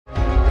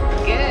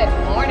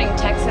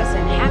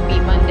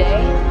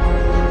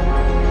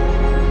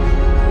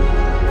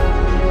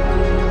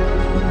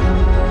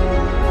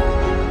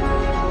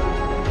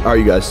All right,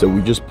 you guys, so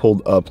we just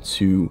pulled up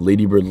to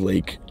Lady Bird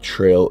Lake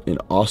Trail in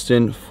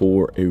Austin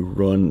for a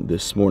run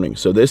this morning.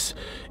 So this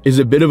is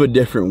a bit of a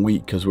different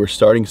week because we're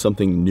starting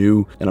something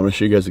new, and I'm gonna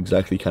show you guys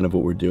exactly kind of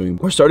what we're doing.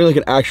 We're starting like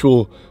an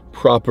actual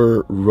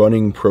proper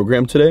running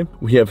program today.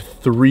 We have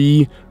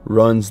 3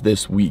 runs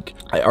this week.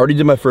 I already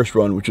did my first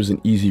run, which was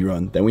an easy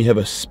run. Then we have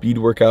a speed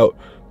workout,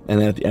 and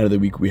then at the end of the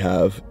week we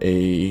have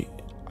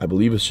I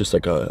believe it's just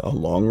like a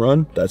long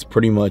run. That's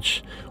pretty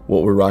much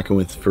what we're rocking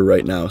with for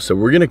right now. So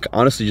we're gonna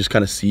honestly just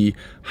kind of see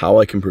how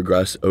I can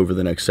progress over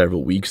the next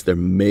several weeks. There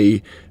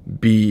may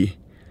be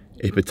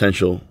a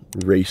potential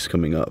race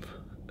coming up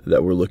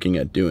that we're looking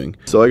at doing.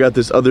 So I got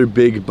this other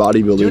big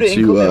bodybuilder due to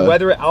inclement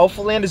weather,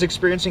 ALPHALETE is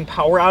experiencing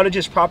power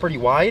outages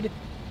property-wide.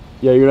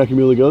 Yeah, you're not gonna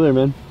be able to go there,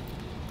 man.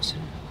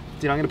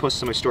 Dude, I'm gonna post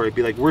this on my story. It'd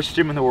be like, worst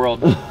gym in the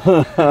world.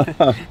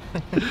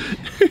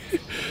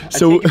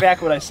 So, I take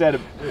back what I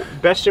said.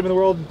 Best gym in the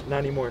world, not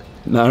anymore.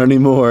 Not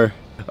anymore.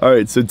 All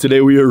right, so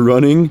today we are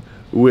running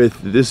with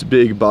this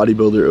big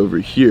bodybuilder over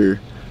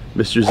here,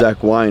 Mr.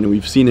 Zach Wine.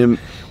 We've seen him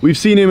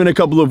in a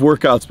couple of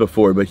workouts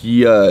before, but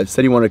he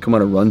said he wanted to come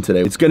on a run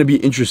today. It's gonna be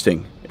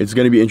interesting. It's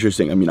gonna be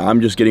interesting. I mean,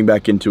 I'm just getting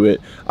back into it.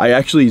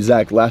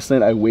 Zach, last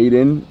night I weighed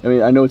in. I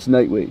mean, I know it's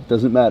night weight,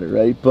 doesn't matter,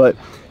 right? But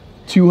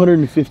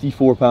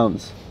 254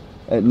 pounds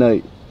at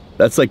night.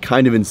 That's like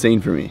kind of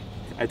insane for me.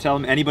 I tell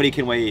him anybody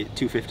can weigh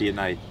 250 at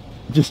night.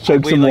 Just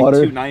chug some water.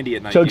 290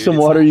 at night. Chug some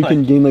water, you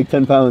can gain like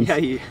 10 pounds. Yeah,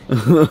 you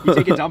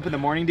take a dump in the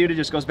morning, dude, it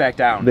just goes back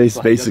down.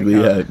 Basically,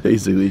 yeah,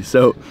 basically.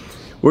 So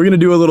we're gonna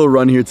do a little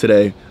run here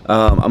today.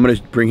 I'm gonna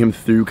bring him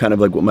through kind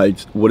of like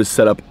what is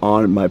set up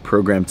on my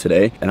program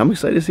today, and I'm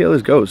excited to see how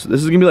this goes.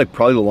 This is gonna be like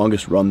probably the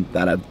longest run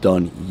that I've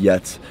done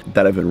yet,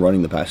 that I've been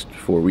running the past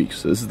 4 weeks.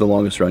 So this is the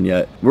longest run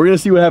yet. We're gonna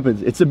see what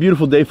happens. It's a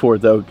beautiful day for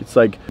it though. It's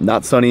like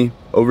not sunny,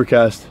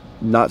 overcast,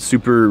 not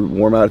super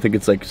warm out. I think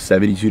it's like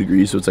 72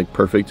 degrees, so it's like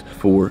perfect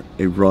for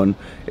a run.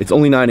 It's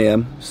only 9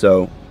 a.m.,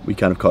 so we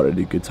kind of caught it at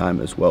a good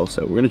time as well.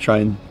 So we're gonna try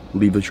and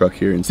leave the truck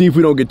here and see if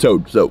we don't get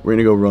towed. So we're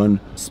gonna go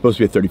run. It's supposed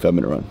to be a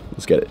 35-minute run.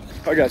 Let's get it.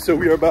 All right, guys, so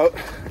we are about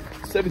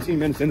 17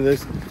 minutes into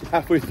this.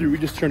 Halfway through, we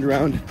just turned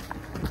around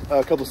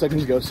a couple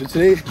seconds ago. So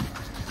today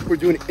we're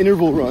doing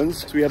interval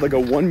runs. So we have like a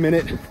 1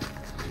 minute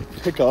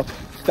pickup,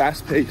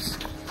 fast pace,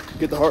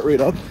 get the heart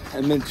rate up,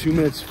 and then 2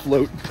 minutes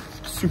float.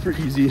 Super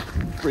easy,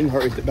 bring the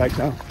heart rate back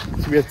down.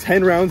 So we have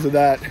 10 rounds of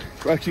that.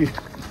 We're actually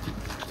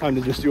time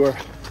to just do our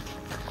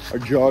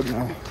jog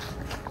now.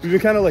 We've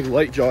been kind of like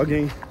light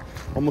jogging,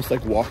 almost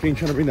like walking,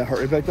 trying to bring that heart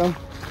rate back down.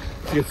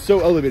 It gets so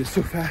elevated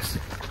so fast.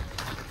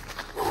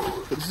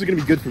 But this is gonna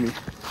be good for me,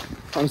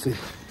 honestly.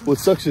 What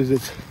sucks is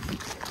it's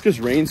just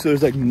rain, so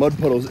there's like mud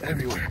puddles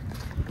everywhere.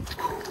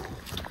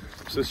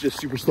 So it's just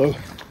super slow.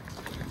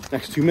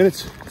 Next 2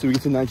 minutes, so we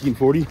get to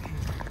 1940,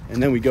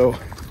 and then we go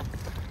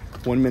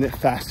 1 minute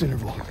fast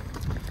interval.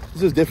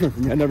 This is different for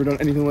me. I've never done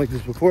anything like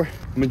this before.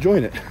 I'm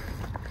enjoying it.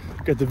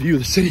 Got the view of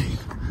the city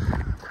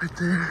right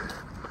there.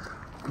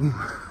 Boom.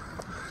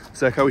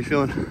 Zach, how are we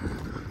feeling?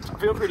 I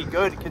feel pretty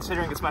good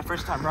considering it's my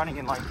first time running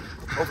in like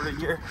over a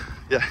year.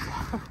 Yeah.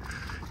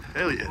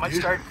 Hell yeah. Might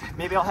start,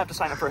 maybe I'll have to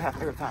sign up for a half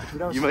marathon. Who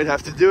knows? You might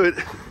have to do it.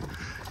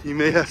 You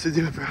may have to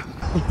do it, bro.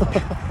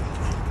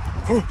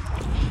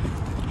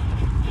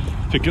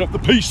 Picking up the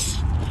pace.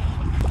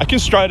 I can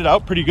stride it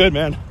out pretty good,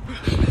 man.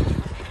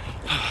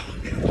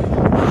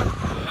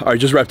 All right,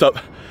 just wrapped up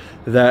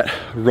that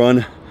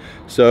run.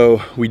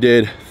 So we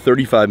did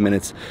 35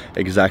 minutes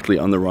exactly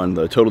on the run.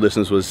 The total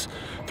distance was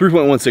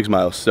 3.16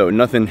 miles, so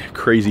nothing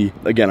crazy.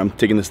 Again, I'm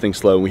taking this thing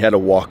slow. We had to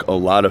walk a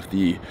lot of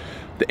the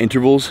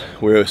intervals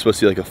where it was supposed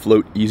to be like a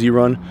float easy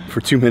run. For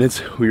 2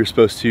 minutes, we were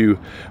supposed to, you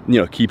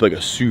know, keep like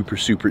a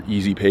super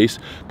easy pace.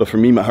 But for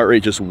me, my heart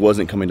rate just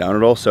wasn't coming down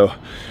at all. So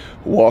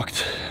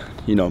walked,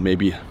 you know,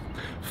 maybe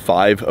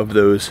 5 of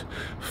those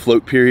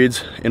float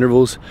periods,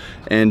 intervals,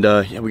 and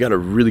yeah, we got a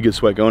really good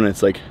sweat going.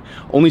 It's like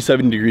only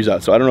 70 degrees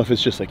out, so I don't know if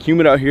it's just like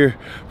humid out here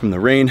from the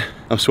rain.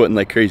 I'm sweating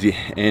like crazy,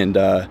 and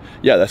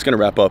yeah, that's gonna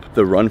wrap up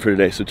the run for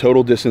today. So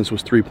total distance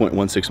was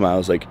 3.16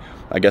 miles. Like,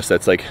 I guess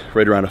that's like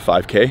right around a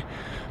 5K.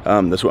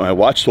 That's what my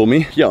watch told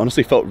me. Yeah,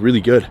 honestly felt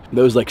really good.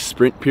 Those like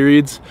sprint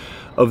periods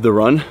of the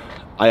run,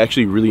 I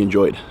actually really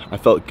enjoyed. I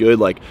felt good,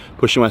 like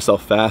pushing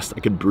myself fast. I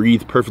could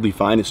breathe perfectly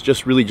fine. It's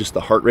just really just the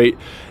heart rate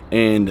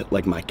and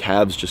like my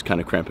calves just kind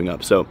of cramping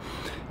up. So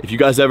if you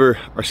guys ever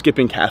are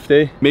skipping calf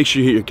day, make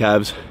sure you hit your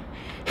calves.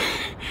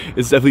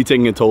 It's definitely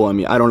taking a toll on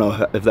me. I don't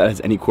know if that has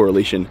any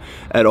correlation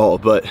at all,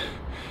 but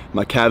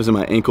my calves and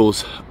my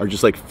ankles are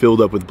just like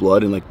filled up with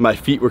blood, and like my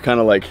feet were kind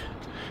of like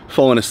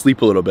falling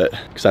asleep a little bit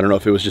because I don't know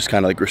if it was just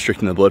kind of like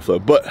restricting the blood flow.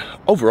 But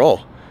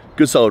overall,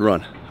 good solid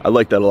run. I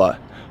like that a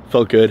lot.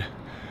 Felt good.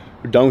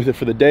 We're done with it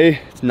for the day.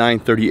 It's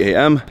 9:30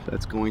 a.m.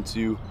 That's going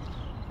to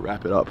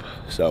wrap it up.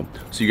 So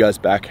see you guys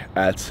back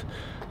at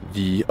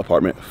the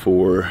apartment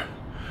for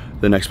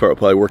the next part. I'll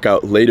probably work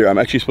out later. I'm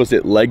actually supposed to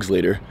hit legs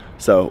later,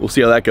 so we'll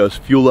see how that goes.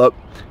 Fuel up,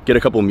 get a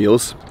couple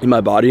meals in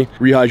my body,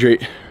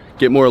 rehydrate,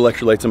 get more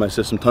electrolytes in my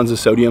system, tons of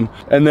sodium,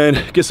 and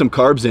then get some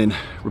carbs in,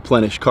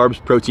 replenish.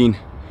 Carbs, protein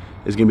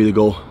is gonna be the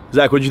goal.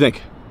 Zach, what'd you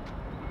think?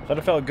 I thought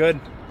it felt good.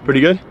 Pretty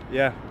good?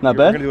 Yeah. Not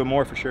We're bad? gonna do it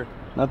more for sure.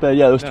 Not bad.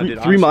 Yeah, those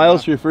three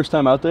miles for your first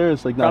time out there.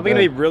 It's like not probably bad.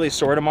 gonna be really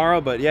sore tomorrow,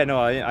 but yeah, no,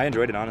 I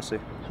enjoyed it honestly.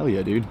 Hell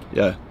yeah, dude.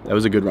 Yeah, that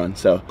was a good run.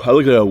 So I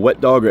look like a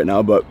wet dog right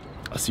now, but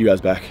I'll see you guys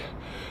back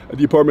at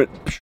the apartment.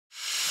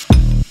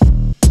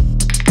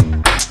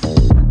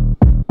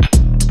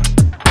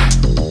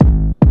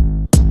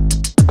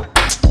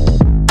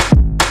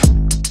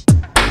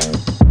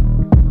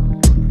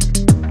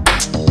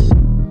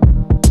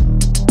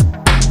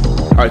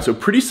 All right, so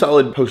pretty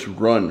solid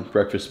post-run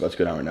breakfast about to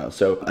go down right now.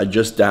 So I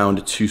just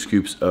downed 2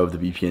 scoops of the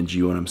BPN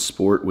G1M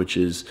Sport, which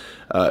is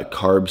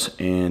carbs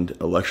and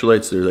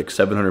electrolytes. There's like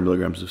 700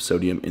 milligrams of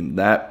sodium in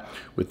that.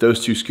 With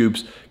those 2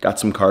 scoops, got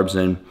some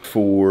carbs in.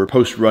 For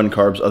post-run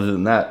carbs, other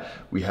than that,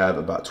 we have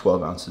about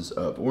 12 ounces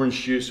of orange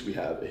juice. We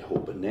have a whole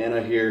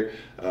banana here.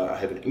 I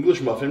have an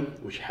English muffin,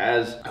 which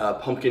has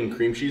pumpkin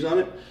cream cheese on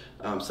it.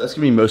 So that's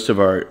gonna be most of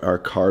our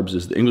carbs,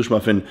 is the English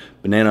muffin,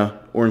 banana,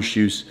 orange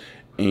juice,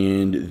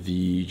 and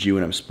the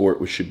G1M Sport,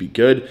 which should be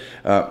good.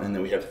 And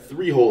then we have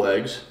 3 whole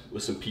eggs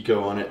with some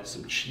pico on it,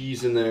 some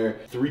cheese in there,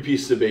 3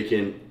 pieces of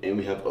bacon, and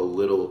we have a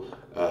little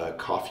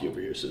coffee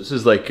over here. So this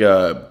is like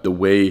the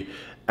way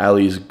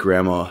Allie's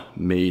grandma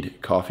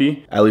made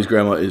coffee. Allie's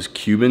grandma is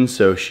Cuban,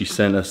 so she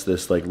sent us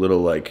this like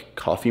little like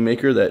coffee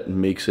maker that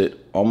makes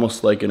it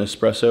almost like an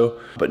espresso,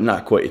 but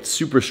not quite. It's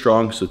super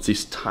strong, so it's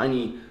this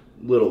tiny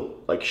little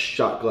like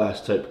shot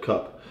glass type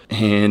cup.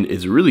 And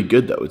it's really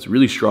good though. It's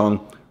really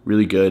strong,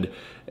 really good.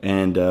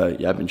 And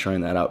yeah, I've been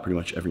trying that out pretty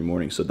much every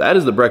morning. So that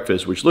is the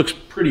breakfast, which looks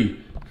pretty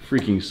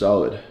freaking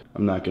solid,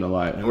 I'm not gonna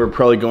lie. And we're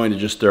probably going to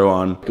just throw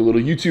on a little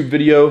YouTube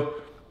video,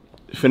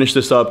 finish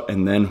this up,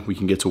 and then we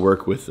can get to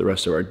work with the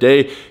rest of our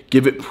day.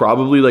 Give it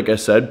probably, like I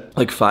said,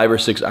 like 5 or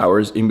 6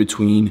 hours in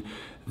between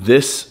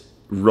this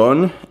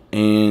run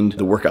and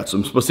the workout. So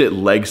I'm supposed to hit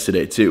legs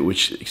today too,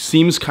 which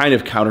seems kind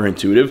of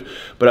counterintuitive,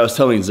 but I was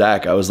telling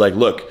Zach, I was like,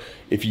 look,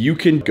 if you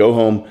can go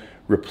home,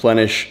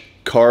 replenish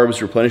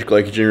carbs, replenish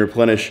glycogen,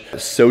 replenish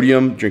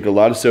sodium, drink a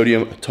lot of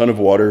sodium, a ton of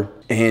water,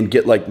 and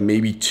get like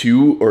maybe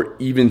 2 or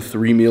even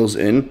 3 meals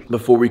in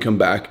before we come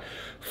back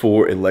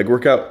for a leg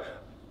workout,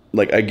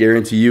 like I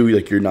guarantee you,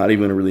 like you're not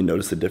even gonna really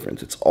notice the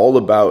difference. It's all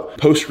about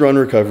post-run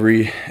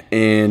recovery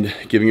and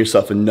giving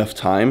yourself enough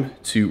time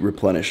to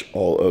replenish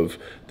all of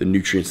the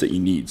nutrients that you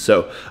need.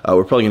 So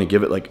we're probably gonna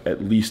give it like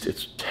at least,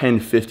 it's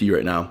 10:50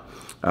 right now.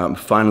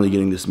 Finally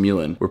getting this meal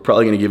in. We're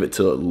probably gonna give it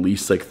till at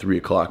least like 3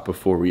 o'clock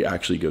before we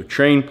actually go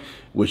train,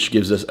 which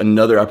gives us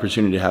another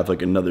opportunity to have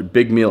like another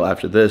big meal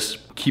after this,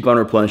 keep on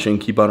replenishing,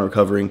 keep on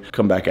recovering,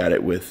 come back at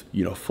it with,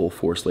 you know, full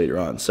force later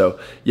on. So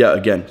yeah,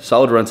 again,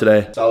 solid run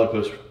today, solid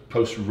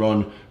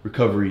post-run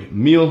recovery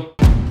meal.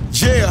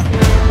 Yeah,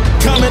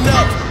 coming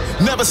up,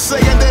 never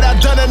saying that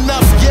I've done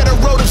enough. Yeah, the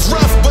road is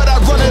rough, but I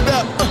run it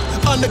up.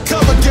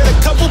 Undercover, get a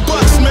couple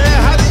bucks, man.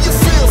 How do you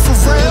feel for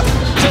real?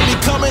 Get me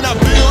coming, I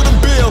build and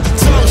build.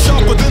 Tongue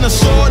sharper than a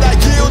sword, I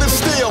yield and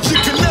steal. You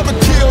can never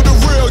kill the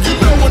real, you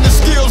know when the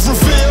skills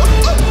reveal.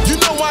 You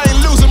know I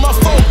ain't losing my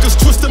focus,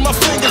 twisting my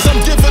fingers, I'm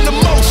giving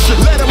emotion.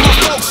 Letting my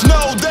folks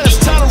know that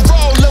it's time to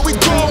roll, and we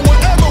go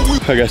wherever we.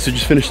 All right guys, so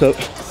just finished up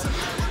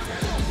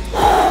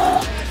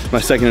my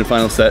second and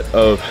final set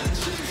of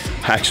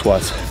hack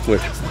squats,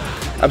 which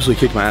absolutely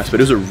kicked my ass, but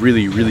it was a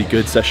really, really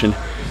good session.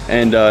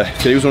 And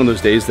today was one of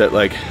those days that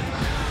like,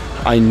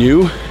 I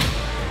knew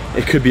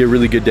it could be a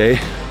really good day.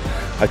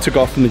 I took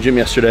off from the gym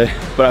yesterday,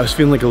 but I was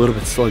feeling like a little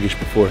bit sluggish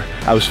before.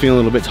 I was feeling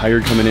a little bit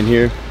tired coming in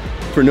here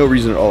for no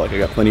reason at all. Like I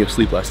got plenty of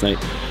sleep last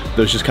night.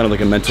 There was just kind of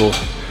like a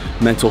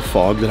mental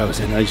fog that I was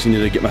in. I just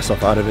needed to get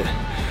myself out of it.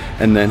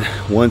 And then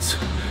once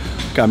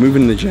I got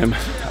moving in the gym,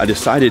 I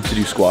decided to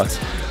do squats.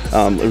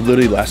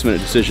 Literally last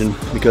minute decision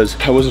because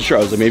I wasn't sure.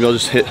 I was like, maybe I'll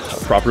just hit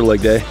a proper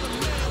leg day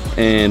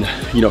and,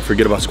 you know,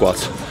 forget about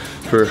squats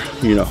for,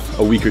 you know,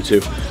 a week or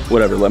 2,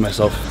 whatever, let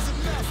myself,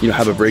 you know,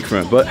 have a break from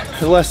it. But at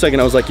the last second,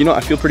 I was like, you know,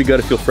 I feel pretty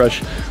good, I feel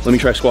fresh, let me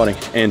try squatting.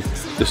 And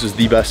this is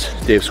the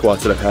best day of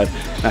squats that I've had.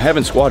 And I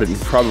haven't squatted in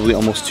probably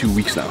almost 2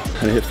 weeks now.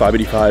 And I hit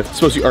 585, it's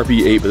supposed to be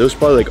RPE 8, but it was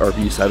probably like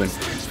RPE 7. It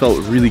felt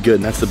really good,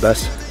 and that's the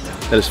best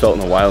that it's felt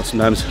in a while.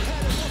 Sometimes,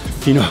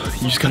 you know,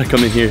 you just gotta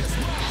come in here,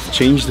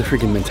 change the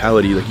freaking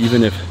mentality. Like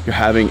even if you're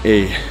having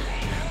a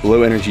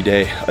low energy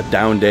day, a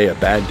down day, a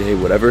bad day,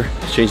 whatever,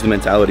 change the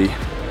mentality.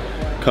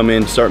 Come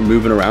in, start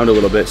moving around a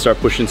little bit, start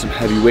pushing some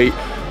heavy weight,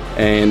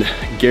 and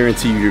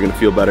guarantee you you're gonna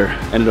feel better.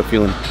 Ended up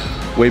feeling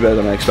way better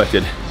than I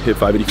expected. Hit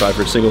 585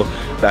 for a single,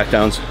 back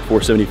downs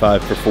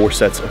 475 for 4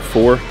 sets of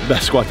 4.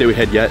 Best squat day we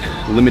had yet.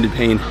 Limited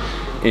pain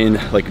in,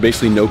 like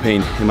basically no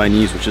pain in my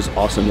knees, which is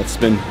awesome. That's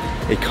been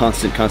a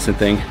constant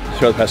thing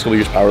throughout the past couple of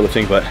years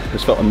powerlifting, but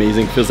this felt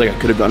amazing. Feels like I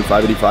could have done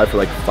 585 for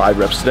like 5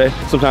 reps today.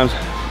 Sometimes you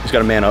just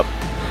gotta man up,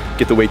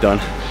 get the weight done,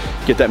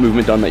 get that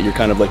movement done that you're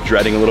kind of like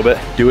dreading a little bit.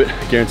 Do it,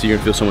 I guarantee you're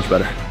gonna feel so much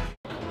better.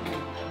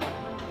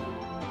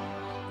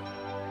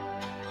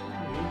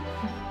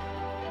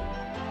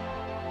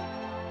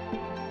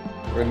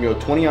 We're gonna go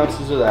 20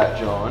 ounces of that,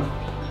 John.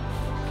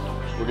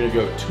 We're gonna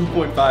go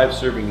 2.5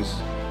 servings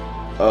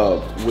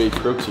of whey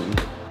protein.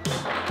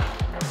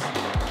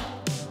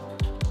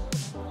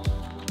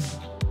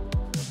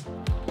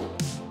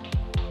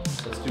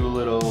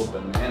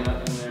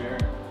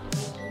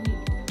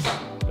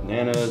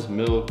 bananas,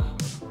 milk,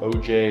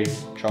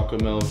 OJ,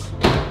 chocolate milk.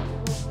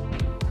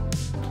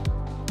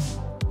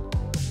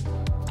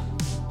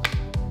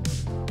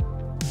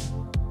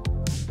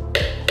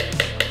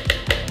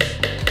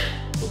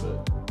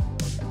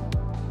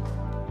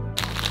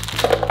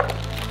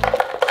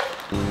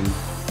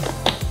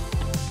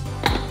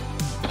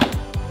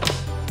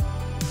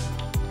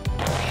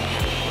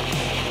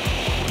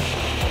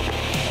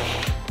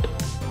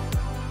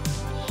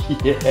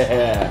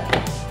 Yeah,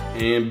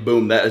 and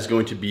boom, that is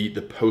going to be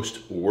the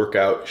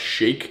post-workout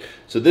shake.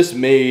 So this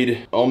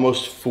made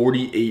almost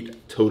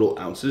 48 total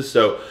ounces.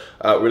 So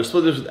we're gonna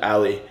split this with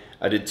Ali.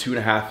 I did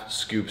 2.5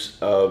 scoops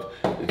of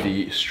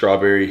the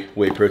strawberry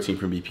whey protein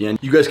from BPN.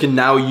 You guys can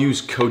now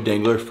use code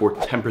Dengler for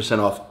 10%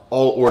 off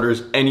all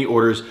orders, any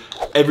orders,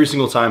 every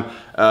single time.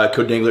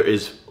 Code Dengler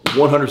is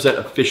 100%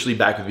 officially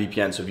back with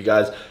BPN. So if you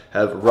guys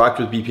have rocked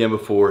with BPN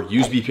before,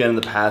 used BPN in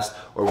the past,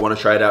 or want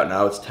to try it out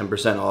now, it's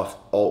 10% off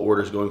all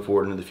orders going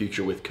forward into the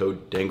future with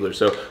code Dengler.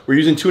 So we're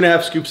using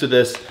 2.5 scoops of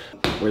this.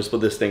 We're gonna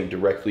split this thing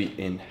directly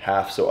in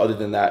half. So other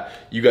than that,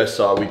 you guys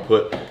saw we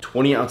put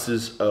 20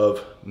 ounces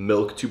of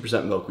milk,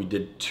 2% milk. We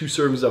did 2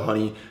 servings of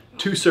honey,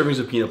 2 servings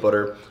of peanut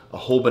butter, a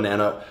whole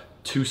banana,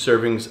 2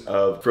 servings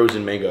of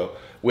frozen mango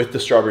with the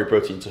strawberry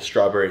protein. It's a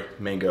strawberry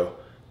mango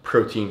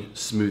protein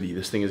smoothie.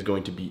 This thing is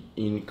going to be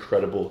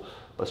incredible.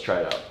 Let's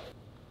try it out.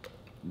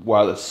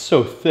 Wow, that's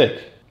so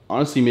thick.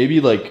 Honestly,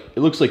 maybe like, it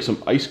looks like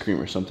some ice cream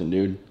or something,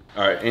 dude.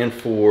 All right, and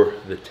for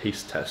the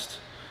taste test.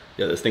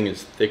 Yeah, this thing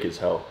is thick as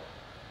hell.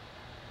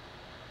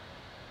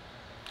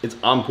 It's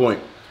on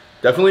point.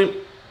 Definitely,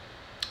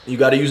 you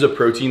gotta use a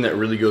protein that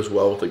really goes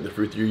well with like the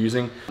fruit that you're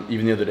using.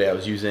 Even the other day I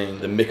was using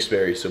the mixed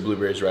berries, so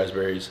blueberries,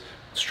 raspberries,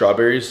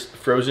 strawberries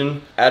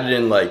frozen. Added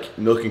in like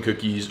milk and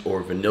cookies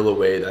or vanilla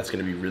whey, that's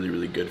gonna be really,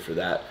 really good for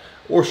that.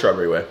 Or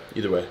strawberry whey,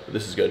 either way, but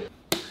this is good.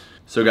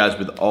 So guys,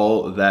 with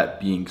all of that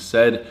being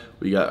said,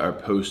 we got our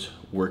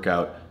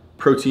post-workout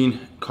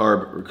protein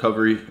carb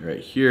recovery right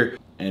here.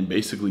 And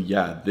basically,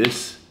 yeah,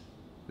 this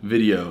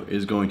video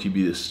is going to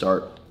be the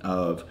start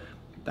of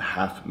the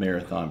half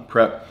marathon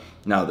prep.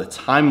 Now the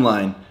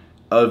timeline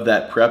of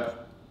that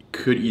prep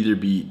could either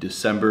be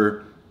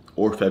December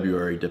or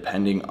February,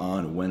 depending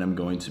on when I'm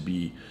going to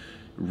be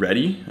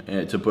ready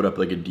to put up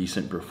like a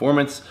decent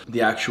performance.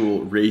 The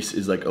actual race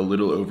is like a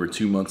little over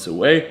 2 months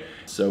away.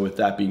 So with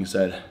that being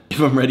said, if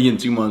I'm ready in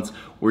 2 months,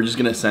 we're just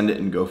gonna send it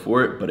and go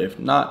for it. But if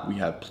not, we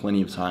have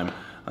plenty of time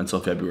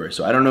until February.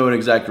 So I don't know an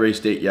exact race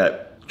date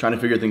yet. Trying to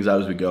figure things out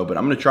as we go, but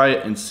I'm gonna try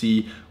it and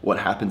see what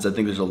happens. I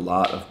think there's a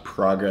lot of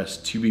progress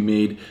to be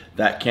made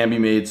that can be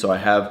made. So I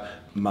have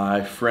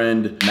my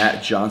friend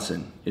Matt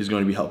Johnson is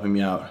going to be helping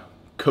me out,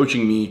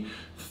 coaching me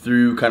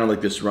through kind of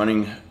like this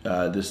running,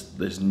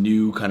 this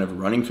new kind of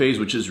running phase,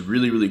 which is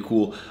really, really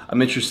cool.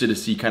 I'm interested to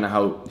see kind of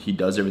how he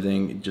does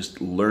everything, just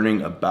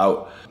learning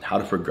about how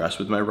to progress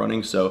with my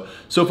running. So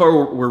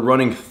far we're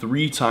running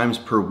 3 times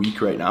per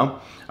week right now.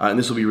 And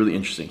this will be really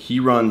interesting. He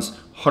runs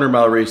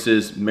 100-mile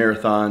races,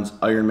 marathons,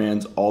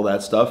 Ironmans, all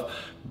that stuff.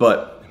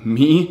 But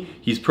me,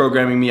 he's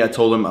programming me. I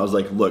told him, I was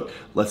like, look,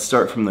 let's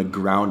start from the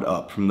ground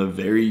up, from the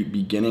very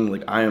beginning.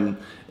 Like I am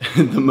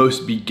the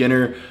most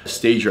beginner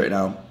stage right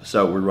now.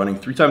 So we're running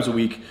 3 times a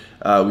week.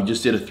 We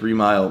just did a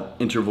 3-mile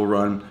interval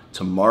run.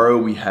 Tomorrow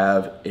we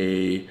have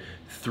a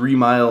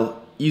 3-mile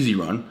easy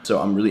run.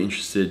 So I'm really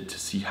interested to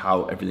see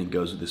how everything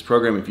goes with this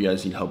program. If you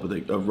guys need help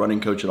with a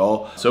running coach at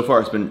all, so far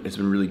it's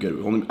been really good.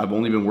 I've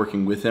only been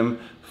working with him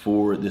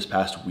for this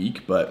past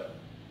week, but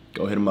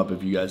go hit him up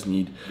if you guys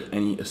need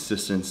any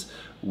assistance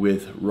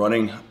with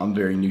running. I'm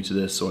very new to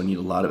this, so I need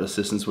a lot of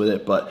assistance with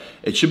it, but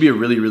it should be a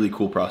really, really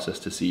cool process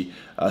to see,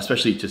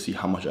 especially to see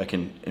how much I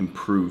can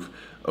improve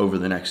over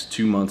the next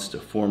 2 months to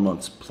 4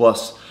 months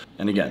plus.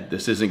 And again,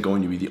 this isn't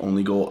going to be the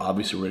only goal.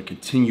 Obviously, we're gonna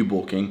continue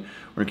bulking.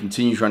 We're gonna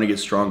continue trying to get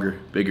stronger,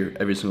 bigger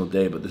every single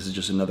day, but this is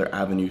just another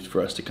avenue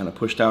for us to kind of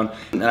push down.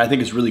 And I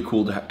think it's really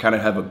cool to kind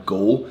of have a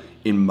goal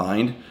in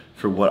mind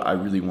for what I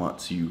really want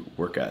to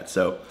work at.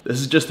 So this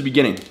is just the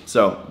beginning.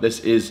 So this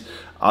is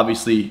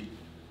obviously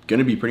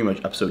gonna be pretty much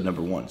episode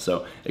number 1.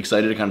 So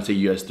excited to kind of take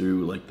you guys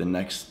through like the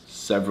next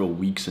several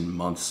weeks and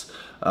months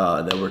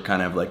that we're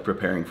kind of like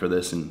preparing for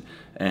this and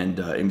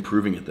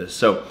improving at this.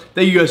 So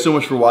thank you guys so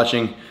much for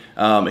watching.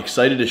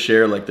 Excited to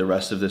share like the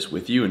rest of this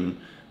with you. And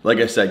like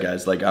I said,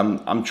 guys, like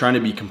I'm trying to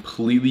be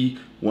completely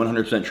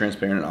 100%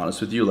 transparent and honest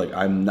with you. Like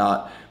I'm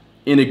not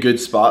in a good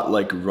spot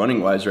like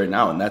running wise right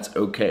now, and that's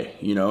okay,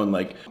 you know. And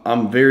like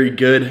I'm very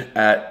good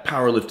at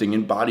powerlifting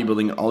and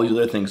bodybuilding and all these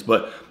other things,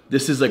 but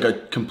this is like a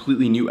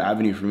completely new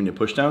avenue for me to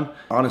push down.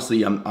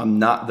 Honestly, I'm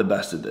not the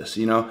best at this,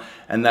 you know,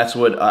 and that's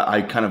what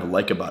I kind of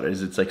like about it,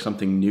 is it's like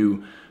something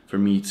new for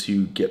me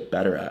to get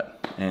better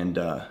at, and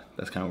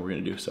that's kind of what we're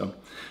gonna do. So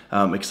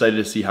excited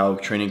to see how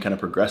training kind of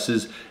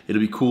progresses.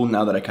 It'll be cool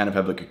now that I kind of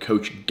have like a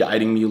coach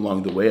guiding me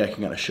along the way. I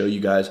can kind of show you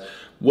guys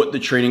what the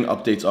training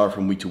updates are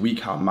from week to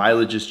week, how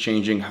mileage is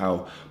changing,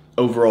 how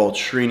overall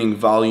training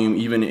volume,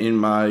 even in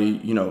my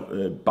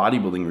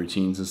bodybuilding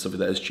routines and stuff like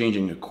that, is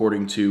changing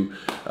according to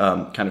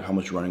kind of how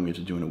much running we have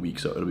to do in a week.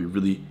 So it'll be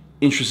really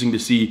interesting to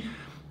see.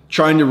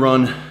 Trying to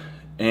run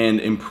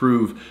and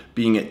improve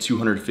being at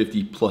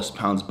 250 plus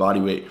pounds body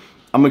weight.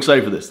 I'm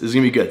excited for this. This is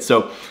gonna be good.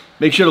 So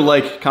make sure to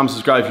like, comment,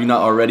 subscribe if you're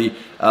not already.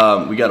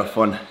 We got a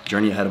fun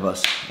journey ahead of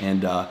us,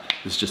 and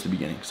this is just the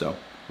beginning. So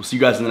we'll see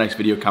you guys in the next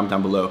video. Comment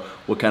down below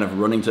what kind of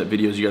running type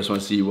videos you guys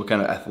wanna see, what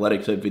kind of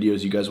athletic type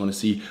videos you guys wanna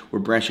see. We're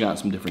branching out in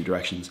some different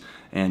directions,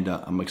 and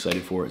I'm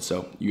excited for it.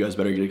 So you guys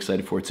better get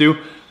excited for it too.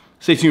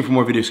 Stay tuned for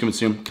more videos coming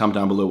soon. Comment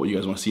down below what you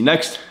guys wanna see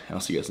next, and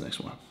I'll see you guys in the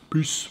next one.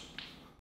 Peace.